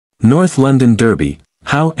North London Derby,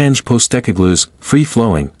 how Ange Postecoglou's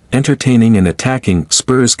free-flowing, entertaining and attacking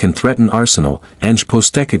Spurs can threaten Arsenal. Ange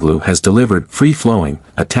Postecoglou has delivered free-flowing,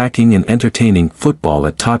 attacking and entertaining football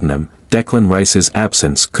at Tottenham. Declan Rice's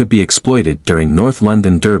absence could be exploited during North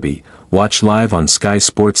London Derby. Watch live on Sky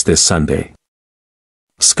Sports this Sunday.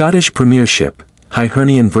 Scottish Premiership,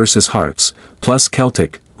 Hibernian vs Hearts, plus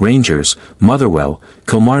Celtic, Rangers, Motherwell,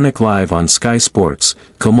 Kilmarnock live on Sky Sports.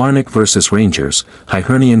 Kilmarnock vs Rangers,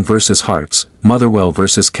 Hibernian vs Hearts, Motherwell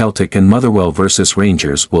vs Celtic and Motherwell vs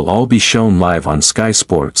Rangers will all be shown live on Sky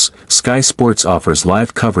Sports. Sky Sports offers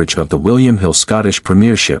live coverage of the William Hill Scottish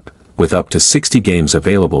Premiership, with up to 60 games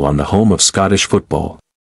available on the home of Scottish football.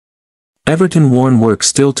 Everton warn work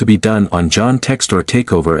still to be done on John Textor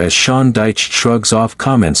takeover as Sean Dyche shrugs off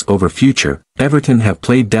comments over future. Everton have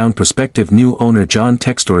played down prospective new owner John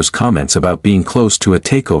Textor's comments about being close to a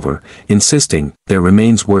takeover, insisting there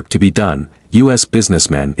remains work to be done. US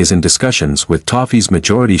businessman is in discussions with Toffee's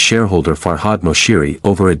majority shareholder Farhad Moshiri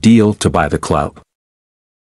over a deal to buy the club.